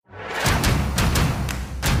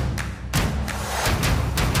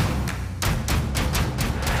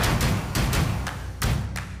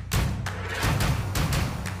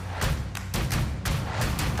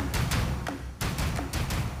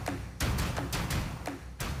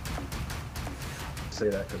say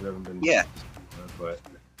that because we haven't been. Yeah. But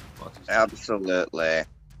absolutely.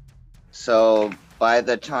 So by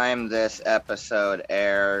the time this episode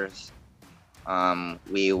airs,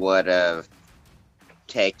 we would have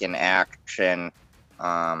taken action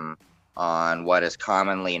on what is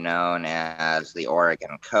commonly known as the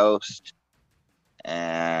Oregon Coast,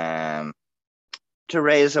 and to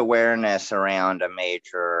raise awareness around a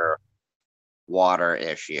major water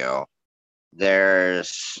issue.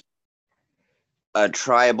 There's a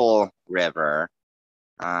tribal river.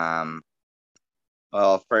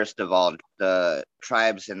 Well, first of all, the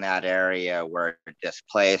tribes in that area were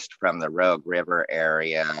displaced from the Rogue River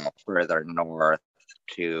area further north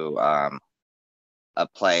to a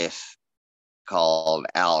place called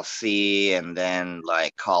Alsea, and then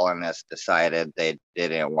colonists decided they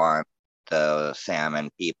didn't want the salmon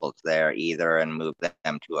peoples there either and moved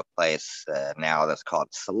them to a place now that's called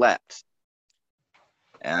Siletz.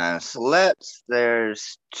 And Siletz,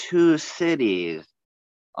 there's 2 cities,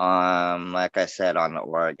 like I said, on the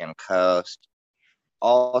Oregon coast.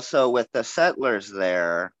 Also, with the settlers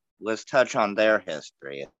there, let's touch on their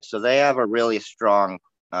history. So they have a really strong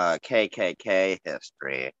KKK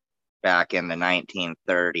history back in the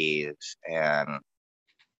 1930s, and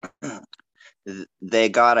they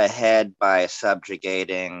got ahead by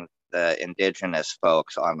subjugating the indigenous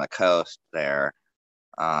folks on the coast there,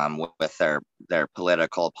 with their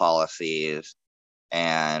political policies.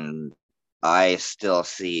 And I still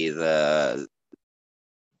see that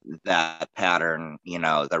pattern,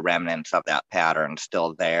 the remnants of that pattern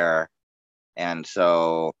still there. And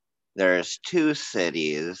so there's 2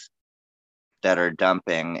 cities that are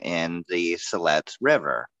dumping in the Siletz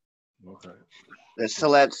River. Okay. The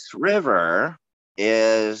Siletz River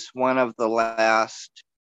is one of the last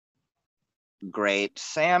great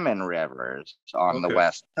salmon rivers on the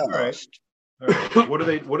West Coast. All right.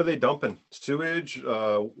 What are they dumping? Sewage,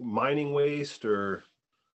 mining waste, or?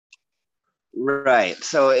 Right.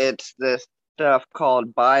 So it's this stuff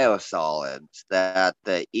called biosolids that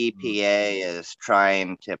the EPA is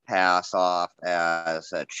trying to pass off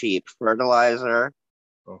as a cheap fertilizer.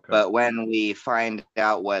 Okay. But when we find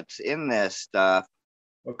out what's in this stuff,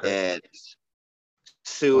 it's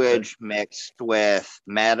sewage mixed with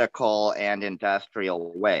medical and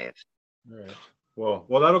industrial waste. All right.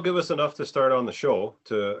 Well, that'll give us enough to start on the show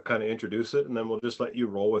to kind of introduce it, and then we'll just let you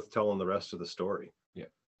roll with telling the rest of the story.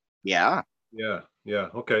 Yeah.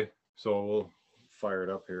 Okay. So we'll fire it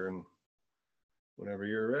up here, and whenever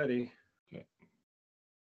you're ready. Okay.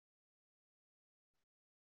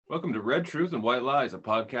 Welcome to Red Truth and White Lies, a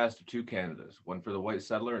podcast of 2 Canadas, one for the white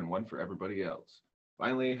settler and one for everybody else.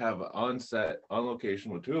 Finally have on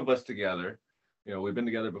location with 2 of us together. We've been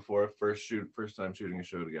together before, first time shooting a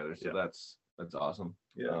show together. So that's awesome.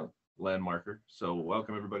 Yeah. Landmarker. So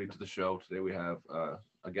welcome everybody to the show. Today we have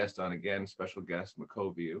a guest on again, special guest, Mako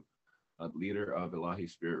Vieux, a leader of Elahi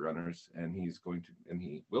Spirit Runners, and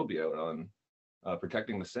he will be out on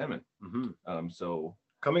protecting the salmon. Mm-hmm. So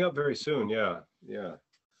coming up very soon. Yeah.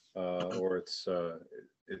 Or it's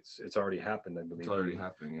already happened, I believe. It's already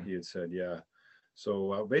happening. Yeah. He had said, yeah.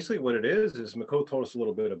 So basically what it is Mako told us a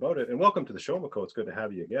little bit about it. And welcome to the show, Mako. It's good to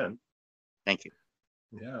have you again. Thank you.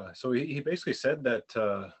 Yeah. So he basically said that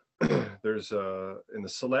there's in the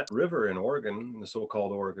Siletz River in Oregon, the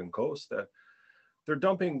so-called Oregon coast, that they're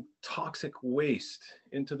dumping toxic waste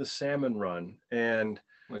into the salmon run, and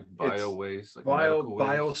like bio waste, like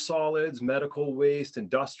biosolids, medical waste,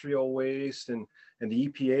 industrial waste, and the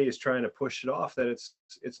EPA is trying to push it off that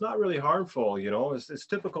it's not really harmful. It's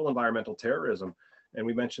typical environmental terrorism, and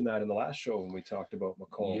we mentioned that in the last show when we talked about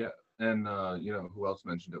McCall. Yeah, and who else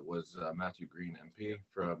mentioned it was Matthew Green, MP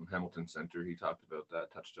from Hamilton Center. He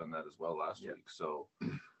touched on that as well last week. So.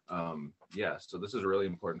 So this is a really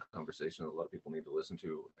important conversation that a lot of people need to listen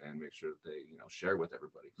to and make sure that they share with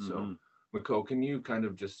everybody. So Mako, can you kind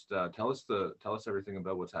of just tell us everything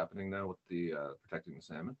about what's happening now with the protecting the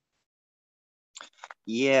salmon?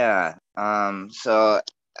 Yeah. So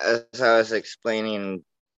as I was explaining,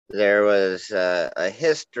 there was a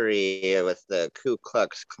history with the Ku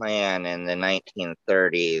Klux Klan in the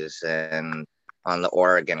 1930s and on the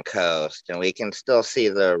Oregon coast, and we can still see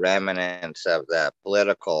the remnants of the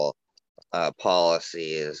political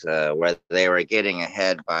policies where they were getting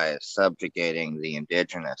ahead by subjugating the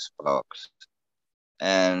indigenous folks.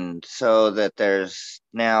 And so that there's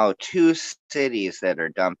now 2 cities that are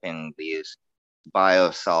dumping these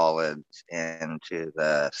biosolids into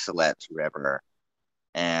the Siletz River.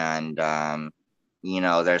 And,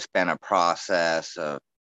 there's been a process of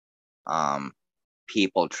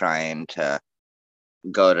people trying to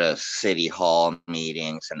go to city hall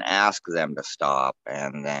meetings and ask them to stop.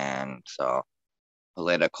 And then, so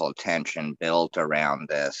political tension built around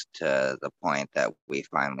this to the point that we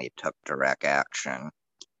finally took direct action.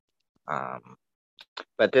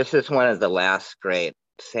 But this is one of the last great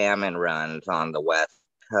salmon runs on the West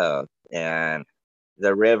Coast, and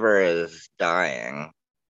the river is dying.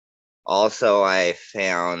 Also, I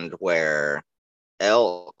found where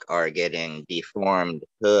elk are getting deformed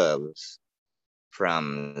hooves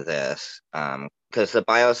from this, because the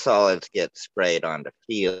biosolids get sprayed onto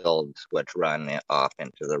fields, which run off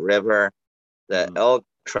into the river. The elk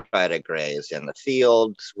try to graze in the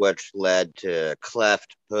fields, which led to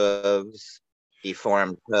cleft hooves,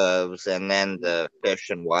 deformed hooves, and then the Fish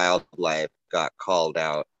and Wildlife got called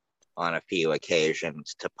out on a few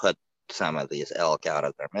occasions to put some of these elk out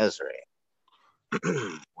of their misery.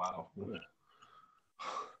 Wow.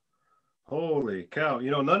 Holy cow.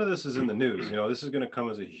 None of this is in the news. This is going to come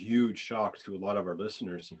as a huge shock to a lot of our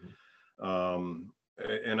listeners.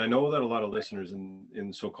 And I know that a lot of listeners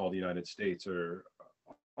in so-called United States are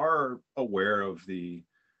aware of the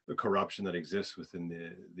corruption that exists within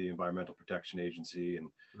the Environmental Protection Agency, and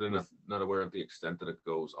they're not aware of the extent that it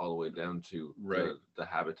goes all the way down to the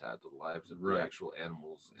habitat, the lives of the actual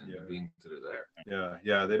animals and the beings that are there.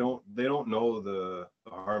 Yeah. They don't know the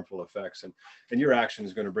harmful effects, and your action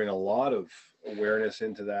is going to bring a lot of awareness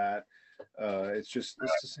into that. It's the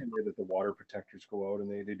same way that the water protectors go out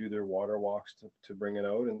and they do their water walks to bring it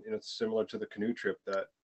out, and it's similar to the canoe trip that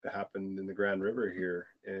happened in the Grand River here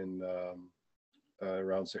in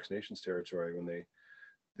around Six Nations territory, when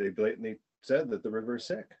they blatantly said that the river is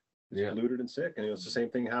sick. It's polluted and sick, and it's the same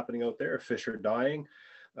thing happening out there. Fish are dying.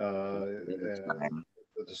 The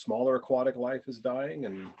smaller aquatic life is dying,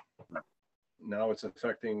 and now it's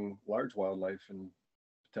affecting large wildlife and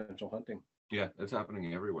potential hunting. Yeah, it's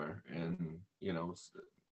happening everywhere, and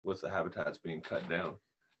with the habitats being cut down,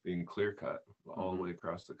 being clear cut all the way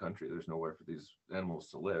across the country, there's nowhere for these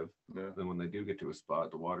animals to live. Then when they do get to a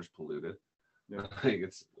spot, the water's polluted.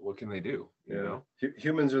 It's what can they do? You know,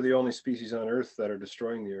 humans are the only species on Earth that are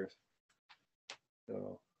destroying the Earth.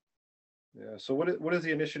 So what is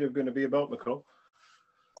the initiative going to be about, Nicole?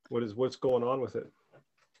 What's going on with it?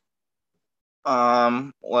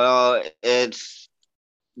 Well, it's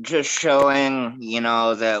just showing,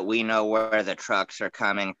 that we know where the trucks are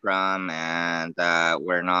coming from, and that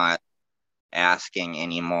we're not asking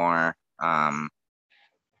anymore.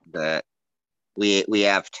 That we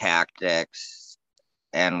have tactics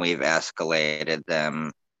and we've escalated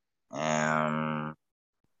them.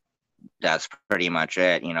 That's pretty much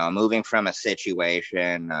it. Moving from a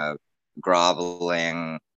situation of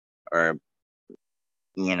groveling or,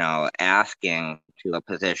 asking to a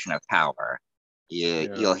position of power.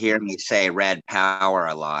 You'll hear me say red power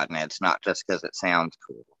a lot, and it's not just because it sounds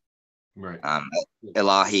cool. Right.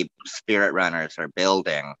 Elahi spirit runners are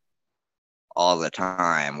building all the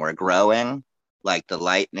time. We're growing, like the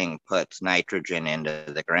lightning puts nitrogen into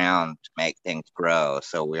the ground to make things grow.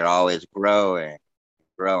 So we're always growing.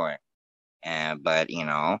 But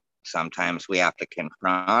sometimes we have to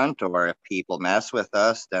confront, or if people mess with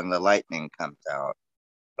us, then the lightning comes out.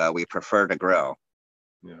 But we prefer to grow.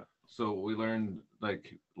 Yeah. So we learned,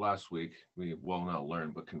 like last week, not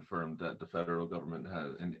learned, but confirmed that the federal government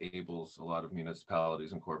enables a lot of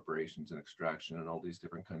municipalities and corporations and extraction and all these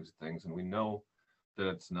different kinds of things. And we know that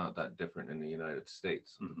it's not that different in the United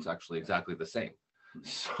States. It's actually exactly the same.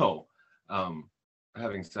 So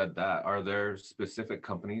having said that, are there specific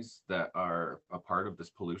companies that are a part of this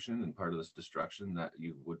pollution and part of this destruction that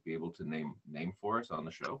you would be able to name for us on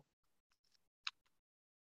the show?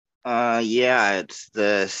 It's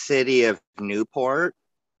the city of Newport,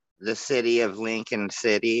 the city of Lincoln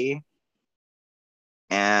City,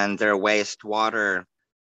 and their wastewater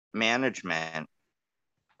management.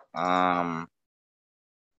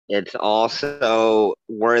 It's also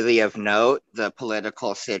worthy of note, the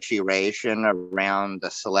political situation around the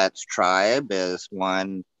Siletz tribe is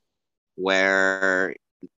one where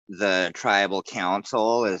the tribal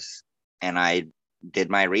council is, and I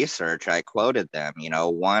did my research, I quoted them,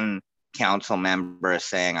 one council member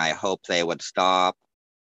saying, I hope they would stop.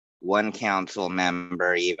 One council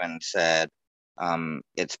member even said,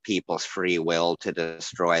 it's people's free will to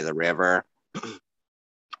destroy the river.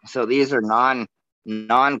 So these are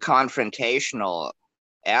non-confrontational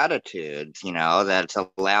attitudes, that's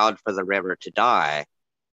allowed for the river to die,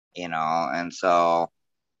 and so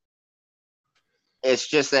it's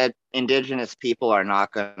just that Indigenous people are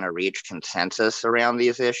not going to reach consensus around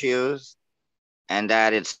these issues, and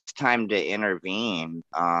that it's time to intervene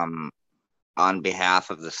on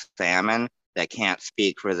behalf of the salmon that can't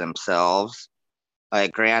speak for themselves.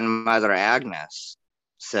 Like Grandmother Agnes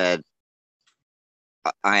said,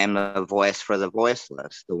 I am the voice for the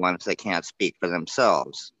voiceless, the ones that can't speak for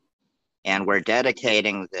themselves. And we're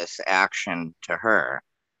dedicating this action to her.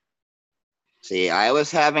 See, I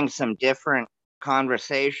was having some different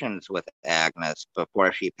conversations with Agnes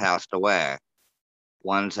before she passed away.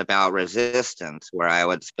 One's about resistance, where I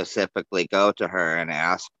would specifically go to her and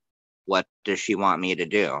ask, what does she want me to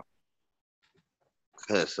do?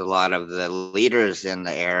 Because a lot of the leaders in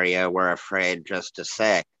the area were afraid just to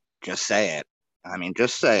say it. I mean,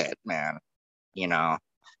 just say it, man, you know?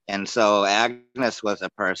 And so Agnes was a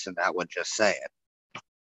person that would just say it.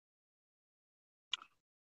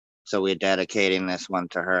 So we're dedicating this one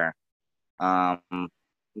to her.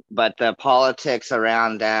 But the politics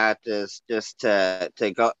around that is just to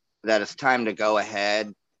go, that it's time to go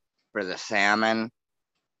ahead for the salmon,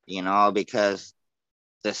 you know, because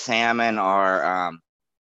the salmon are,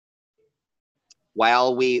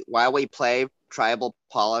 while we play tribal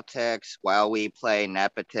politics, while we play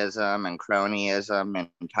nepotism and cronyism, and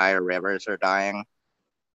entire rivers are dying.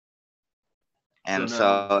 And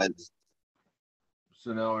so it's,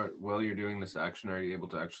 so now, while you're doing this action, are you able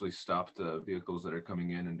to actually stop the vehicles that are coming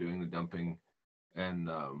in and doing the dumping and,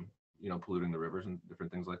 you know, polluting the rivers and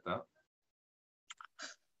different things like that?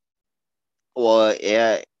 well,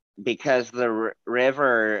 because the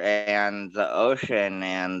river and the ocean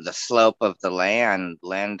and the slope of the land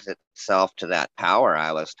lends itself to that power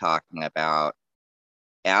I was talking about.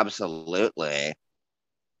 Absolutely.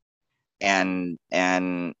 And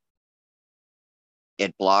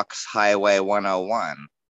it blocks Highway 101.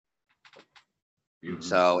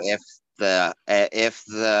 So if the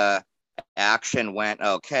action went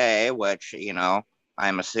okay, which, you know,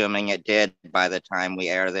 I'm assuming it did by the time we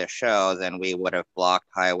air this show, then we would have blocked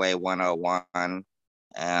Highway 101,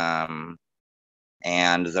 and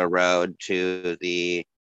the road to the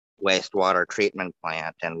wastewater treatment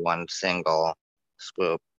plant in one single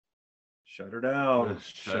swoop. Shut her down.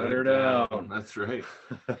 Shut her down. That's right.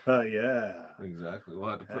 Yeah. Exactly. We'll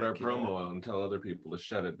have to put our promo out and tell other people to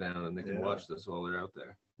shut it down, and they can watch this while they're out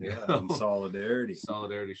there. Yeah. In solidarity.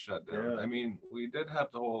 Solidarity shut down. I mean, we did have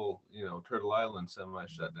the whole, you know, Turtle Island semi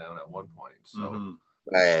shut down at one point. So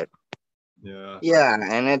Right. Yeah. Yeah,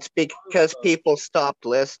 and it's because people stopped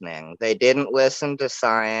listening. They didn't listen to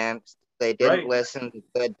science. They didn't listen to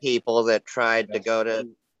good people that tried to go to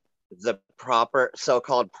the proper,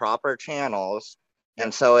 so-called proper channels.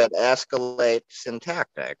 And so it escalates in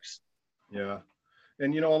tactics. Yeah.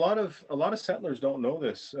 And, you know, a lot of settlers don't know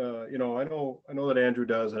this. You know, I know that Andrew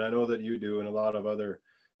does, and I know that you do, and a lot of other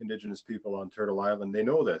Indigenous people on Turtle Island, they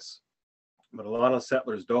know this, but a lot of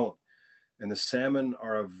settlers don't. And the salmon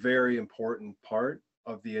are a very important part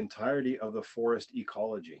of the entirety of the forest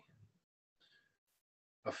ecology.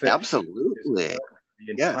 Absolutely. The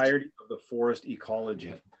entirety of the forest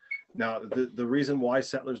ecology. Now, the reason why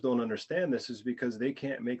settlers don't understand this is because they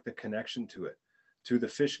can't make the connection to it, to the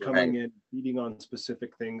fish coming in, feeding on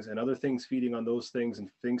specific things, and other things feeding on those things, and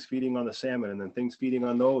things feeding on the salmon, and then things feeding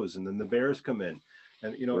on those, and then the bears come in.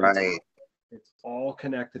 And, you know, it's all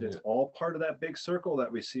connected. It's all part of that big circle that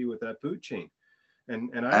we see with that food chain.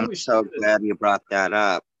 And I'm so glad you brought that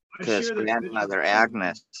up, because grandmother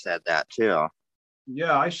Agnes said that too.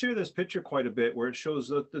 Yeah, I share this picture quite a bit where it shows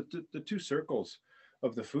the two circles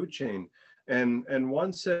of the food chain, and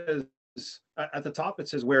one says, at the top it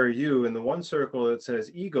says, where are you? In the one circle it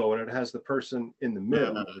says ego, and it has the person in the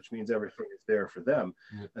middle, which means everything is there for them.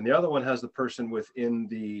 And the other one has the person within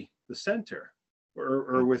the center,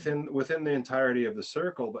 or within the entirety of the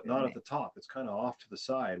circle, but not at the top. It's kind of off to the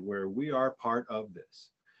side, where we are part of this.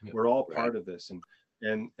 We're all part of this.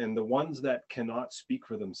 And the ones that cannot speak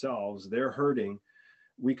for themselves, they're hurting.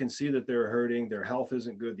 We can see that they're hurting. Their health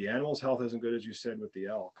isn't good. The animal's health isn't good, as you said, with the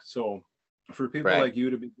elk. So for people like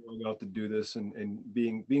you to be going out to do this, and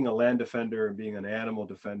being a land defender, and being an animal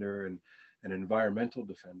defender, and an environmental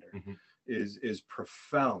defender, is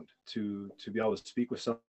profound. To be able to speak with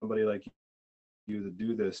somebody like you that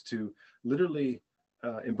do this, to literally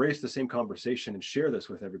embrace the same conversation and share this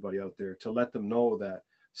with everybody out there, to let them know that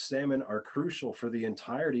salmon are crucial for the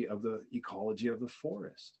entirety of the ecology of the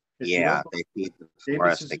forest. Yeah, they feed the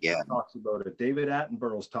forest again. Talks about it. David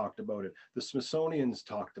Attenborough's talked about it. The Smithsonian's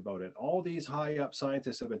talked about it. All these high up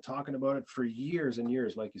scientists have been talking about it for years and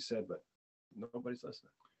years, like you said, but nobody's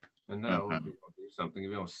listening. And now do something.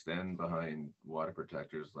 If you don't stand behind water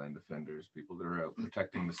protectors, land defenders, people that are out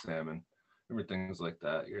protecting the salmon, remember things like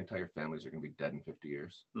that, your entire families are going to be dead in 50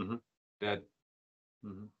 years. Dead.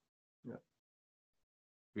 Yeah.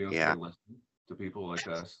 If you don't start listening to people like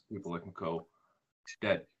us, people like McCo,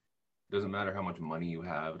 dead. Doesn't matter how much money you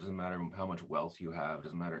have. It doesn't matter how much wealth you have. It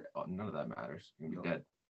doesn't matter. None of that matters. You're going to be dead.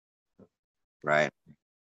 Right.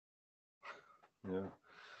 Yeah.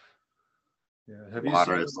 Yeah. Have you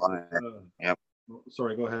Water seen is life. Yep.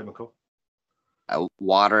 Sorry, go ahead, Nicole.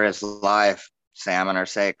 Water is life. Salmon are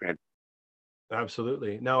sacred.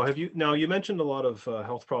 Absolutely. Now, you mentioned a lot of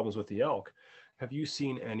health problems with the elk. Have you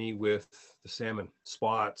seen any with the salmon?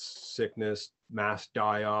 Spots, sickness, mass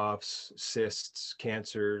die-offs, cysts,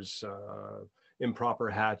 cancers, improper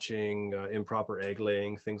hatching, improper egg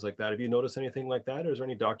laying, things like that. Have you noticed anything like that, or is there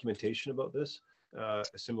any documentation about this,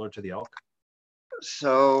 similar to the elk?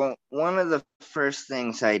 So one of the first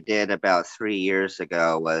things I did about 3 years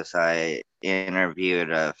ago was I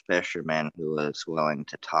interviewed a fisherman who was willing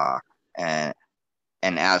to talk, and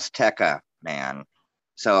an Azteca man.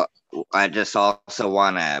 So I just also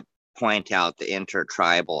want to point out the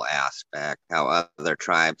intertribal aspect, how other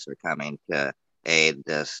tribes are coming to aid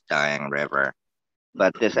this dying river.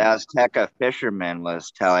 But this Azteca fisherman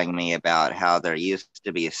was telling me about how there used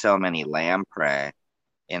to be so many lamprey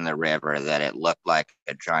in the river that it looked like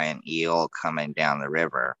a giant eel coming down the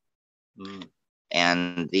river. Mm.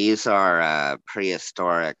 And these are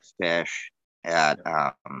prehistoric fish that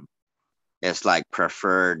is like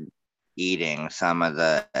preferred eating. Some of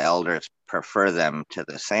the elders prefer them to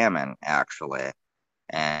the salmon, actually.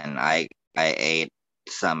 And I ate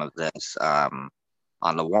some of this on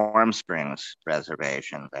the Warm Springs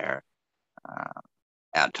reservation there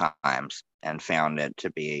at times, and found it to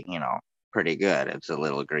be, pretty good. It's a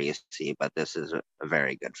little greasy, but this is a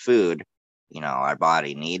very good food. Our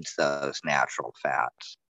body needs those natural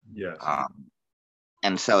fats. Yes.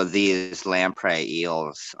 And so these lamprey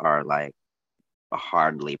eels are like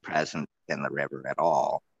hardly present in the river at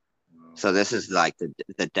all. So this is like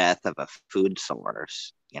the death of a food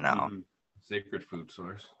source, Mm-hmm. Sacred food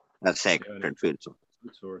source. a sacred food source.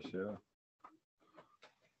 Food source, yeah.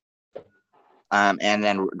 And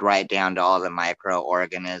then right down to all the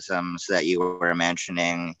microorganisms that you were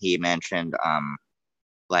mentioning. He mentioned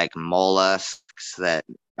like mollusks that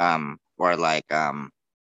or like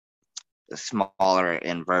smaller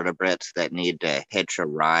invertebrates that need to hitch a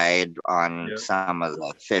ride on some of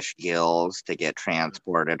the fish gills to get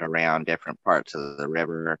transported around different parts of the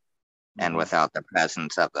river. Mm-hmm. And without the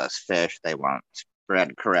presence of those fish, they won't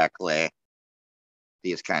spread correctly.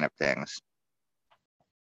 These kind of things.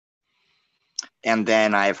 And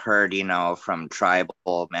then I've heard, from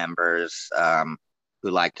tribal members who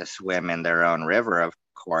like to swim in their own river, of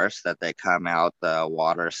course, that they come out, the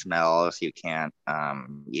water smells. You can't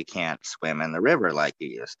swim in the river like you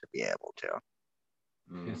used to be able to.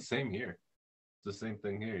 Yeah, same here. It's the same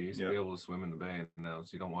thing here. You used to be able to swim in the bay, and now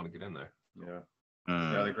you don't want to get in there. Yeah.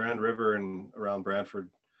 Yeah, the Grand River around Brantford,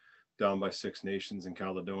 down by Six Nations in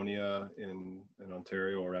Caledonia, in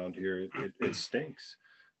Ontario, around here, it stinks.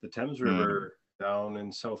 The Thames River down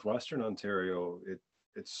in southwestern Ontario,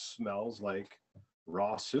 it smells like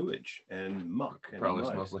raw sewage and muck. And probably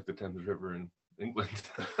mud. Smells like the Thames River in England.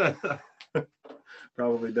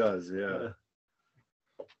 Probably does, yeah.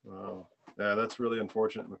 Wow. Yeah, that's really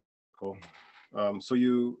unfortunate, Nicole. So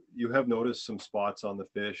you have noticed some spots on the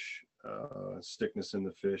fish, stickness in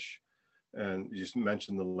the fish, and you just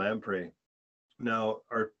mentioned the lamprey. Now,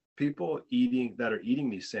 are people eating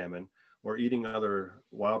these salmon or eating other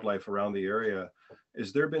wildlife around the area,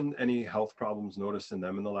 has there been any health problems noticed in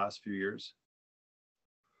them in the last few years?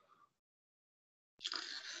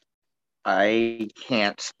 I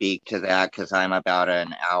can't speak to that because I'm about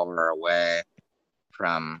an hour away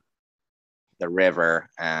from the river.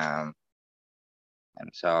 And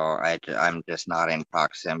so I'm just not in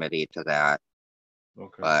proximity to that.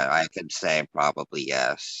 Okay. But I could say probably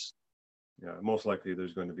yes. Yeah, most likely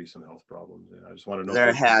there's going to be some health problems. Yeah, I just want to know.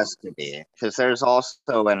 There has to be, because there's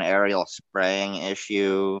also an aerial spraying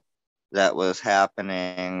issue that was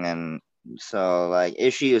happening. And so like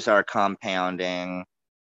issues are compounding.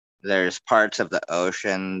 There's parts of the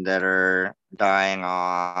ocean that are dying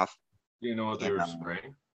off. Do you know what they were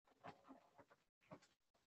spraying?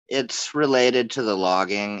 It's related to the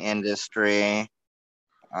logging industry.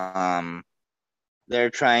 They're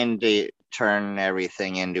trying to turn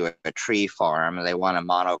everything into a tree farm. They want to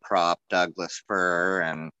monocrop Douglas fir,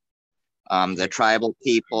 and the tribal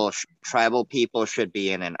people should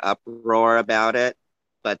be in an uproar about it.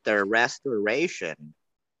 But their restoration,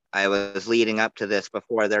 I was leading up to this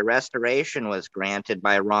before, their restoration was granted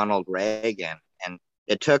by Ronald Reagan. And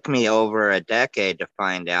it took me over a decade to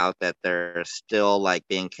find out that they're still like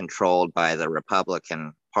being controlled by the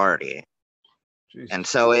Republican Party. Jeez. And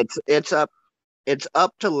so it's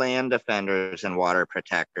up to land defenders and water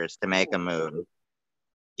protectors to make a move.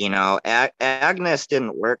 Agnes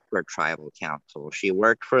didn't work for tribal council. She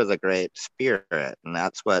worked for the Great Spirit, and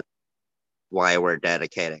that's why we're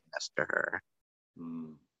dedicating this to her.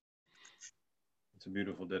 It's a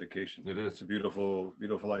beautiful dedication. It is. It's a beautiful,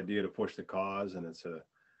 beautiful idea to push the cause, and it's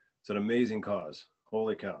an amazing cause.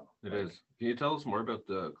 Holy cow! It is. Can you tell us more about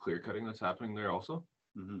the clear cutting that's happening there also?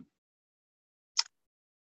 Mm-hmm.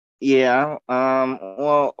 Yeah.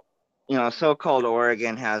 Well, so-called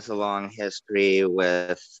Oregon has a long history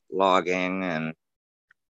with logging, and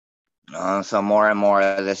so more and more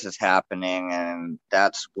of this is happening, and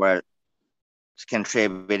that's what's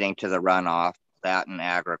contributing to the runoff, that and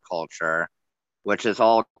agriculture, which is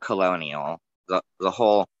all colonial. The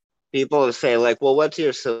whole people say, like, well, what's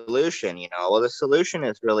your solution? Well, the solution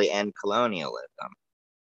is really end colonialism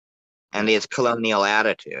and these colonial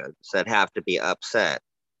attitudes that have to be upset,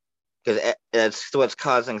 because it's what's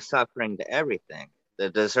causing suffering to everything. The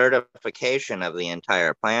desertification of the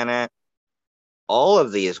entire planet, all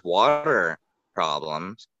of these water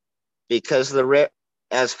problems, because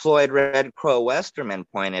as Floyd Red Crow Westerman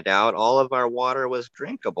pointed out, all of our water was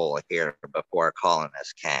drinkable here before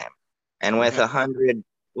colonists came. And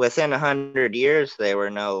within 100 years, they were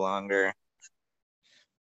no longer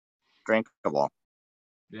drinkable.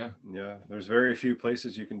 Yeah. Yeah, there's very few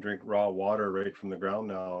places you can drink raw water right from the ground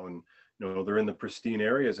now, and they're in the pristine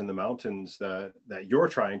areas in the mountains that you're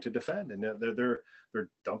trying to defend, and they're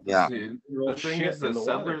dumping. Yeah. See, the thing is that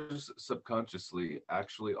settlers subconsciously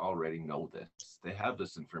actually already know this. They have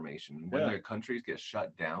this information. When their countries get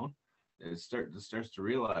shut down, it starts to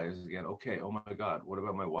realize again, okay, oh my God, what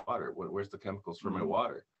about my water? Where's the chemicals for my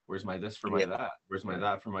water? Where's my this for my that? Where's my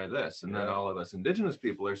that for my this? And then all of us indigenous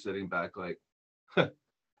people are sitting back like,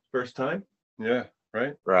 first time? Yeah,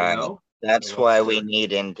 right. Right. That's why we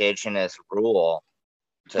need indigenous rule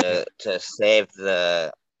to save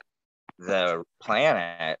the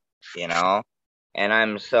planet,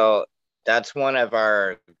 and that's one of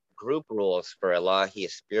our group rules for Elahi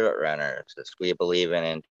Spirit Runners, is we believe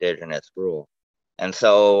in indigenous rule. And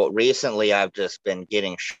so recently I've just been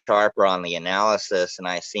getting sharper on the analysis, and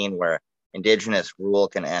I've seen where indigenous rule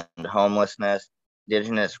can end homelessness,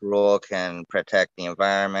 indigenous rule can protect the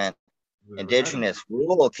environment, indigenous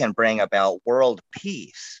rule can bring about world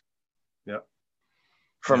peace. Yep.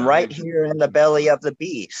 From right here in the belly of the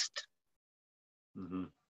beast. Mm-hmm.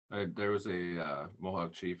 There was a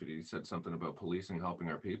Mohawk chief, and he said something about policing helping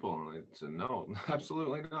our people, and I said, no,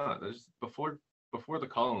 absolutely not. There's before the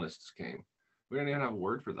colonists came, we didn't even have a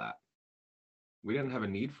word for that. We didn't have a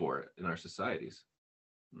need for it in our societies.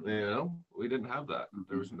 We didn't have that.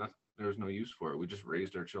 There was no use for it. We just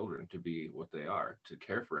raised our children to be what they are, to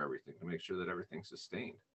care for everything, to make sure that everything's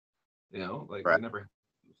sustained. We never had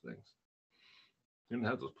those things. We didn't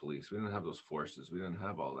have those police. We didn't have those forces. We didn't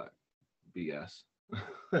have all that BS.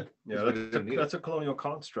 That's a colonial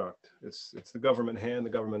construct. It's the government hand, the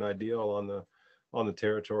government ideal on the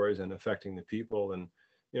territories and affecting the people. And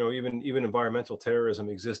even environmental terrorism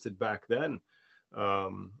existed back then. I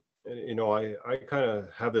kind of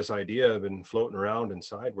have this idea, I've been floating around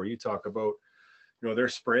inside, where you talk about they're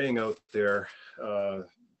spraying out there.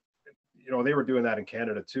 They were doing that in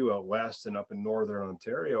Canada too, out west and up in northern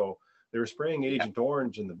Ontario. They were spraying Agent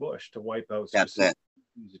Orange in the bush to wipe out specific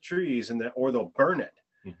trees, or they'll burn it,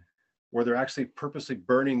 where they're actually purposely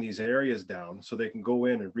burning these areas down so they can go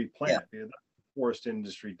in and replant. That's what the forest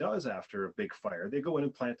industry does after a big fire. They go in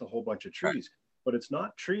and plant a whole bunch of trees, but it's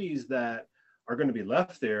not trees that are going to be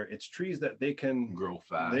left there. It's trees that they can grow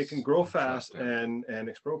fast. They can grow fast and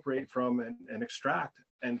expropriate from and extract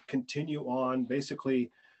and continue on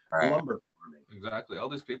basically lumber farming. Exactly. All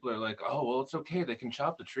these people are like, oh, well, it's okay. They can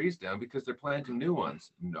chop the trees down because they're planting new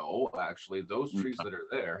ones. No, actually, those trees that are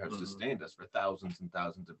there have sustained us for thousands and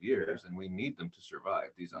thousands of years, and we need them to survive.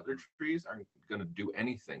 These other trees aren't going to do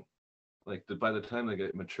anything. By the time they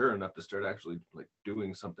get mature enough to start actually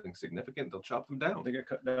doing something significant, they'll chop them down. They get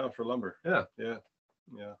cut down for lumber. Yeah.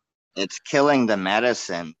 It's killing the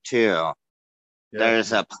medicine too. Yeah.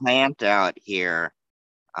 There's a plant out here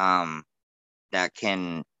that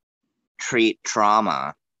can treat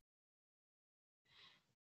trauma,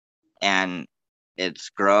 and it's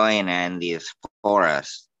growing in these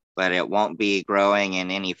forests, but it won't be growing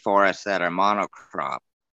in any forests that are monocrop.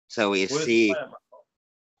 So we see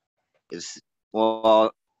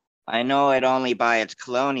I know it only by its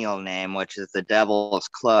colonial name, which is the Devil's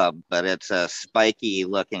Club, but it's a spiky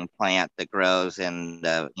looking plant that grows in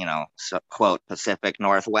the, quote, Pacific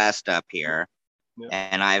Northwest up here. Yeah.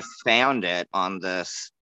 And I found it on the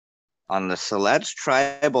Siletz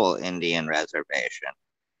Tribal Indian Reservation.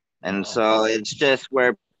 And so it's just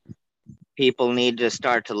where people need to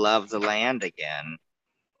start to love the land again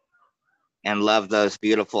and love those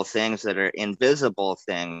beautiful things that are invisible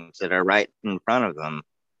things that are right in front of them.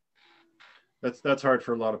 That's hard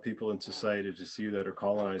for a lot of people in society to see that are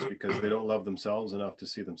colonized because they don't love themselves enough to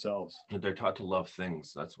see themselves. They're taught to love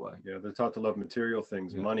things. That's why. Yeah, they're taught to love material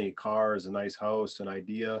things, Yeah. money, cars, a nice house, an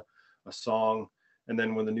idea, a song, and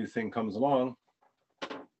then when the new thing comes along,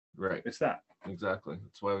 Right. it's that. Exactly.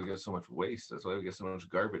 That's why we get so much waste. That's why we get so much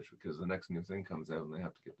garbage, because the next new thing comes out and they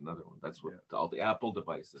have to get another one. That's what all the Apple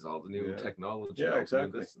devices, all the new technology. Yeah, all the new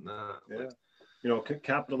exactly. This and that. Yeah. Like, You know,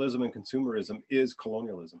 capitalism and consumerism is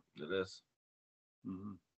colonialism. it is.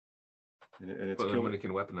 Mm-hmm. And it's But then killed. when you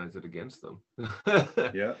can weaponize it against them,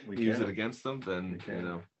 Yeah, we use can. it against them, then We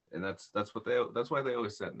can. and that's why they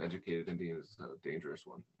always said an educated Indian is a dangerous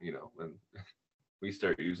one. When we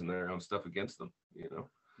start using their own stuff against them.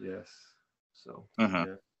 Yes.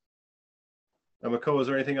 Mhm. Yeah. Mako, is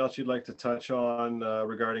there anything else you'd like to touch on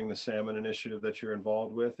regarding the salmon initiative that you're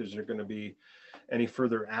involved with? Is there going to be any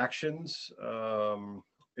further actions?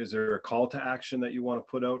 Is there a call to action that you want to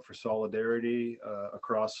put out for solidarity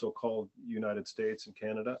across so-called United States and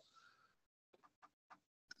Canada?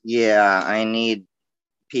 Yeah, I need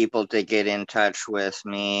people to get in touch with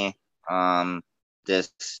me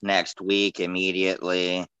this next week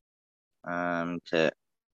immediately to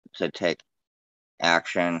take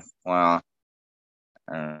action. Well,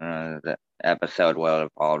 the episode will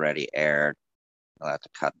have already aired. I'll have to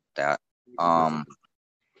cut that.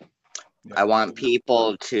 I want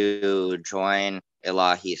people to join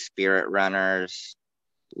Elahi Spirit Runners.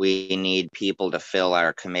 We need people to fill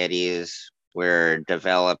our committees. We're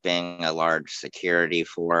developing a large security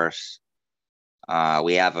force.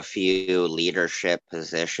 We have a few leadership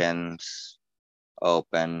positions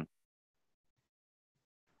open.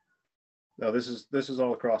 Now, this is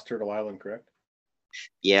all across Turtle Island, correct?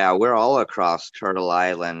 Yeah, we're all across Turtle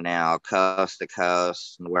Island now, coast to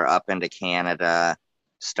coast. We're up into Canada,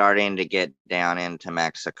 starting to get down into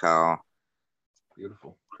Mexico.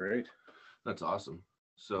 Beautiful. Great. That's awesome.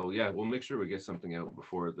 So yeah, we'll make sure we get something out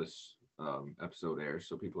before this episode airs,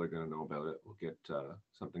 so people are going to know about it. We'll get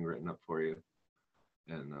something written up for you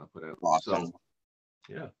and put out. Awesome. So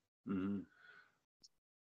yeah. Mm-hmm.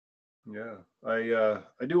 Yeah,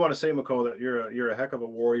 I do want to say, Mako, that you're a heck of a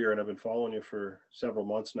warrior, and I've been following you for several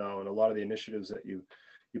months now, and a lot of the initiatives that you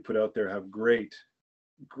put out there have great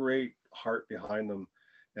heart behind them.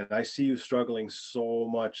 And I see you struggling so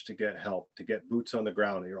much to get help, to get boots on the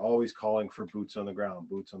ground. You're always calling for boots on the ground.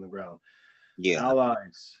 Yeah.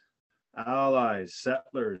 Allies,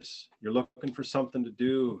 settlers. You're looking for something to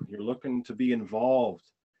do. You're looking to be involved.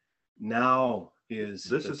 Now is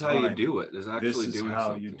this is how you do it. Is actually this is doing how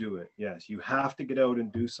something. you do it. Yes, you have to get out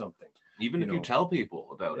and do something. Even if you tell people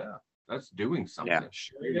about it, that's doing something. Yeah.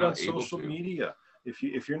 Share it on social media.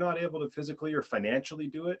 If you're not able to physically or financially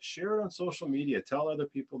do it, share it on social media. Tell other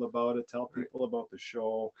people about it. Tell people about the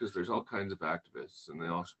show. Because there's all kinds of activists, and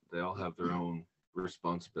they all have their own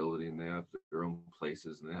responsibility, and they have their own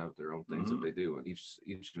places, and they have their own things that they do. And each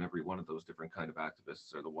and every one of those different kind of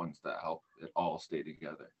activists are the ones that help it all stay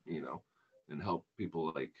together, and help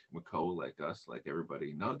people like Mako, like us, like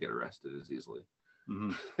everybody, not get arrested as easily.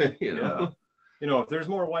 If there's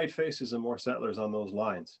more white faces and more settlers on those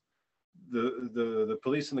lines, the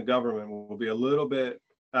police and the government will be a little bit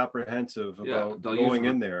apprehensive about going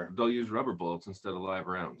in there. They'll use rubber bullets instead of live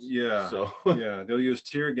rounds. Yeah. So they'll use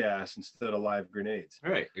tear gas instead of live grenades.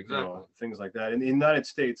 Right. Exactly. Things like that. In the United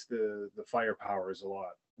States, the firepower is a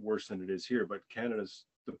lot worse than it is here. But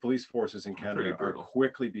the police forces in Canada are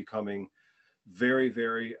quickly becoming very,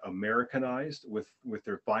 very Americanized with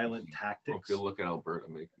their violent tactics. Well, if you look at Alberta,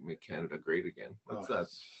 make Canada great again. What's that?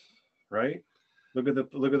 Right. Look at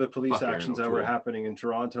the police actions that were happening in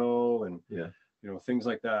Toronto and things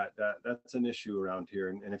like that. That's an issue around here.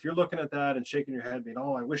 And if you're looking at that and shaking your head, being,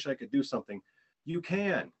 oh, I wish I could do something, you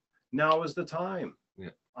can. Now is the time. Yeah.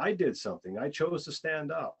 I did something. I chose to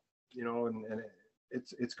stand up. And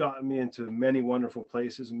it's gotten me into many wonderful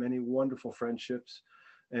places, many wonderful friendships.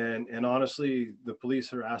 And honestly, the police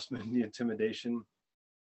harassment and the intimidation,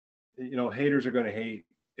 haters are going to hate.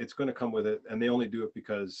 It's going to come with it. And they only do it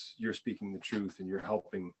because you're speaking the truth and you're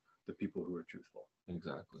helping the people who are truthful.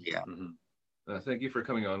 Exactly. Yeah. Thank you for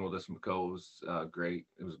coming on with us, Mako. It was great.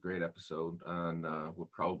 It was a great episode. And we're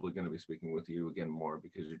probably going to be speaking with you again more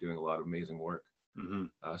because you're doing a lot of amazing work.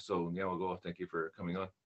 So yeah, we'll go. Thank you for coming on.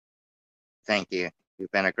 Thank you.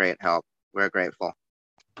 You've been a great help. We're grateful.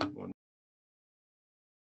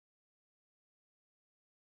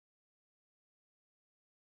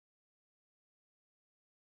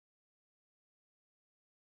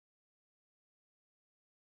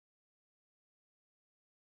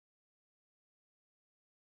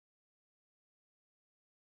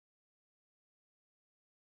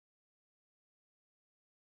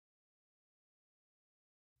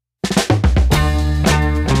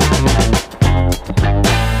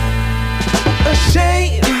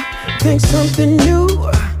 think something new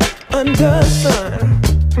under the sun.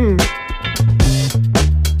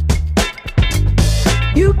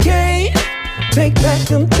 You can't take back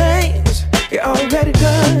them things you already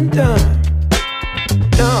done.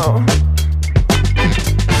 No.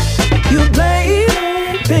 You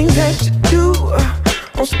blame things that you do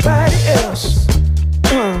on somebody else.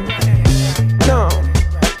 No.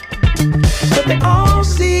 But they all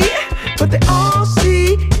see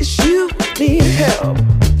is you need help.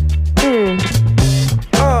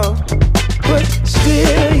 But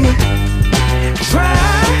still you try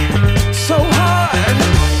so hard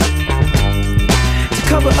to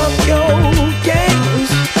cover up your games.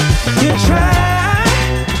 You try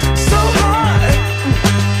so hard,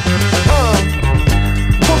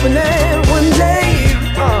 hoping that one day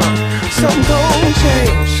something gon'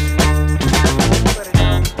 change.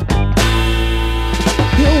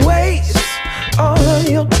 You waste all of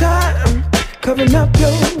your time covering up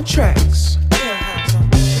your tracks.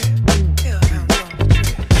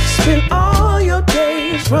 Spend all your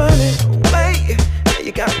days running away. Now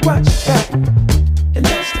you gotta watch your back, and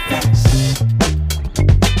that's the facts.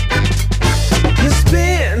 You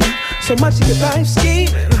spend so much of your life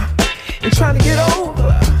scheming and trying to get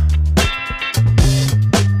over.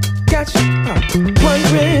 Got you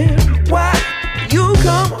wondering why you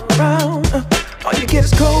come around. All you get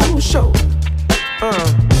is cold shoulder.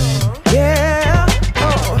 Yeah.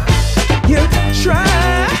 You try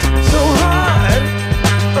so hard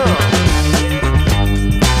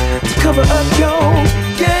to cover up your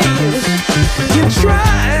games. You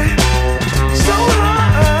try so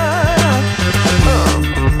hard,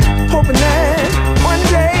 hoping that one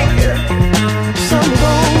day something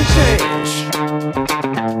gon' change.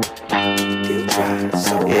 You try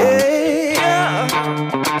so hard. Yeah.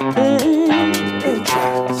 You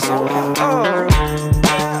try so hard.